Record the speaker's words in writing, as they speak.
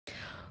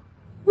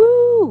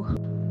Woo!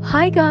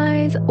 Hi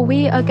guys,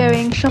 we are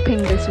going shopping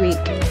this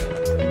week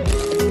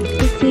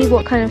to see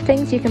what kind of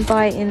things you can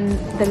buy in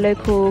the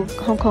local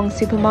Hong Kong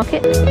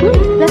supermarket. Woo!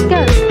 Let's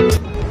go!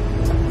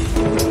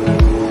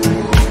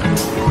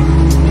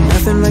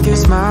 Nothing like your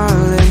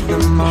smile in the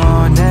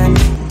morning.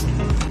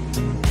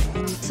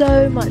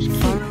 So much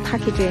cute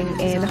packaging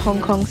in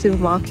Hong Kong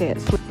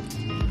supermarkets.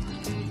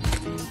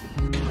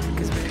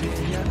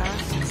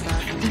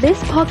 This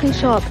parking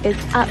shop is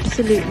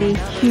absolutely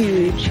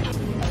huge.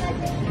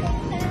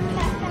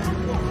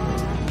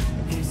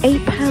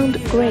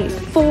 £8 grape,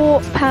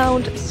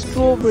 £4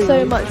 strawberry,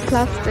 so much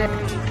plastic.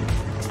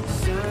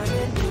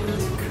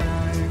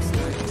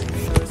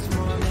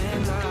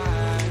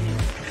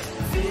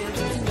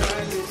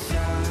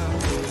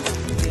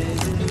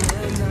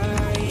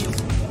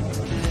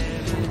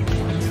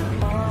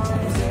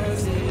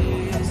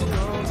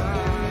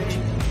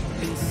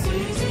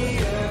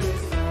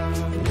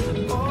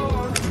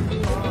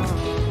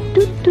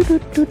 Do, do,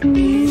 do, do.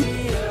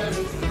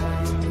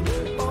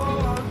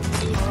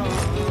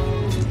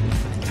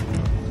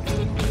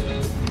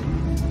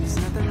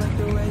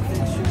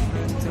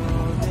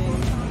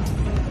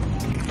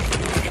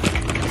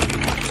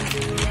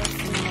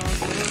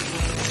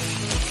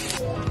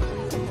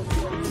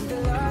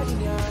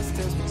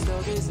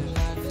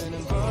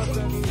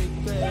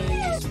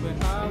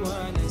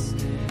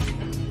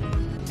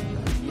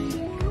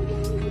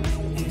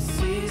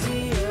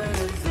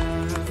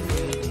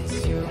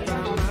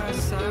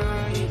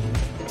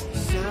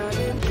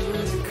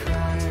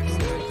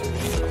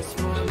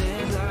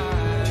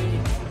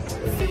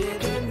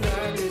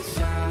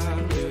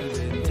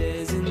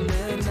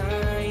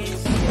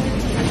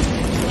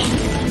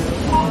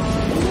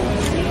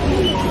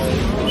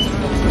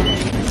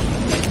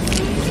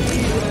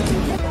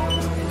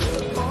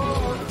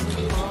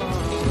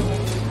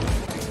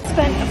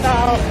 Spent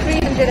about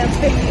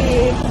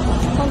 350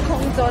 Hong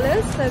Kong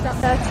dollars, so that's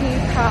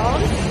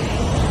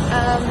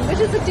 £30, which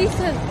is a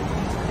decent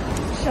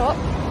shop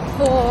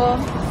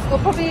will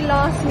probably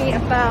last me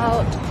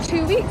about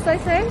 2 weeks, I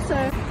say. So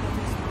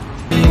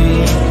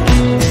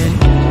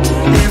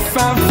if I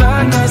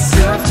find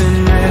myself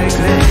in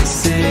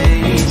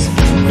necklaces,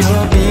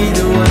 you'll be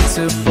the one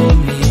to pull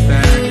me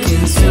back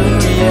into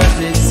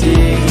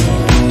reality.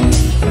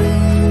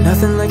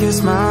 Nothing like your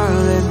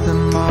smile in the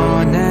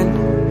morning,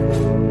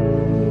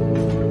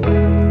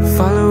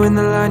 following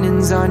the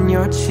linings on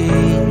your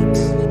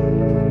cheeks.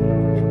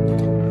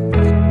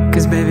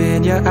 Cause baby,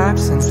 in your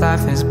absence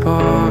life is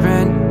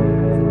boring,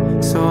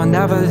 so I'll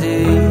never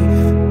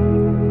leave.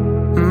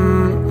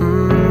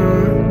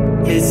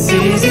 It's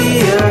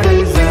easier